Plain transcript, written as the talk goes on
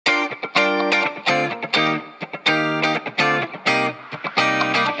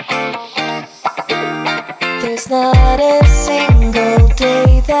not a single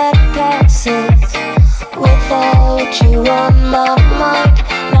day that passes without you on my mind.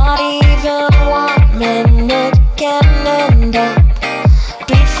 Not even 1 minute can end up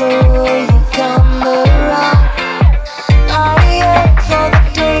before you come around. I yearn for the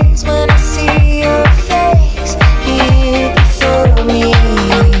days when I see your face here before me.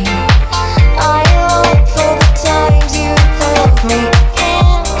 I long for the times you held me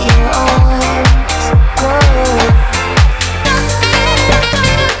in your arms. Whoa.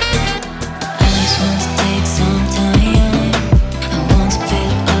 I just want to take some time. I want to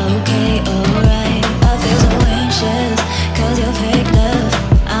feel okay, alright. I feel so anxious 'cause your fake love.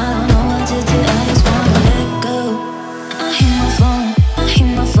 I don't know what to do, I just wanna let go. I hear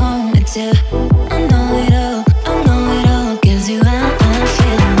my phone, it's you. I know it all, 'cause you I'm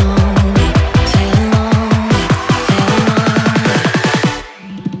feeling lonely, feeling lonely, feeling lonely.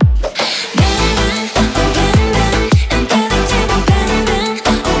 Bang, oh bang, bang, and play the table, bang, bang,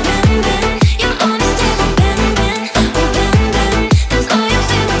 oh bang, bang. You're on this table, bang, bang, oh bang, bang. Does all your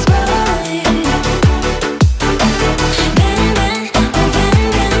feelings right? Bang, bang, oh bang,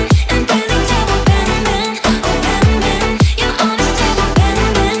 bang, and play the table, bang, bang, oh bang, bang. You're on this table, bang,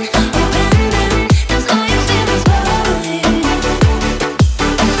 bang, oh bang, bang. Does all your feelings right?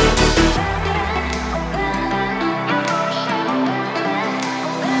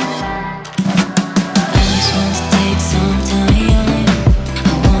 I just want to take some time.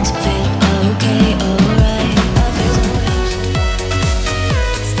 I want to feel okay, alright. I feel so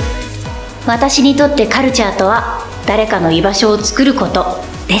私にとってカルチャーとは誰かの居場所を作ること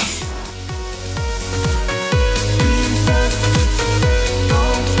です。